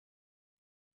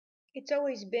It's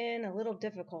always been a little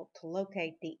difficult to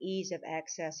locate the ease of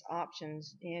access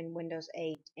options in Windows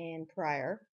 8 and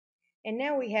prior, and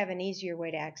now we have an easier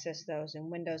way to access those in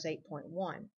Windows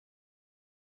 8.1.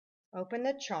 Open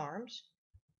the Charms,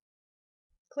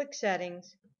 click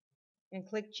Settings, and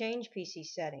click Change PC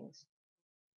Settings.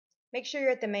 Make sure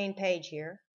you're at the main page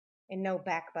here and no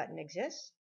back button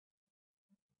exists.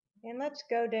 And let's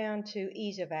go down to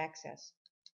Ease of Access.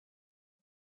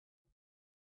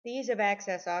 The ease of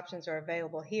access options are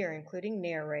available here, including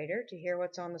narrator to hear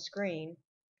what's on the screen,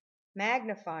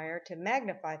 magnifier to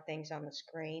magnify things on the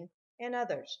screen, and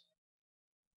others.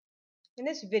 In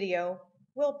this video,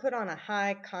 we'll put on a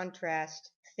high contrast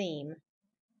theme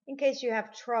in case you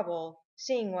have trouble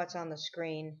seeing what's on the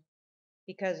screen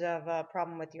because of a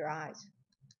problem with your eyes.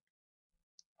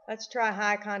 Let's try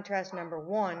high contrast number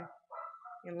 1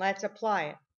 and let's apply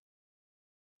it.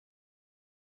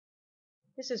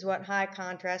 This is what high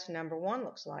contrast number 1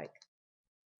 looks like.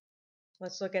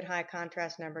 Let's look at high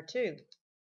contrast number 2.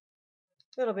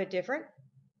 A little bit different.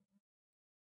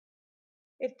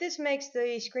 If this makes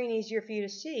the screen easier for you to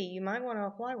see, you might want to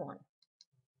apply one.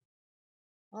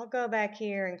 I'll go back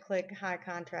here and click high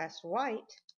contrast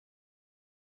white.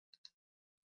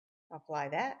 Apply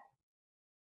that.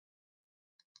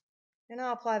 And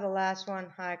I'll apply the last one,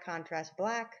 high contrast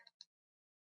black.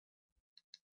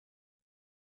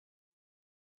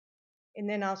 And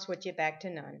then I'll switch it back to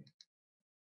none.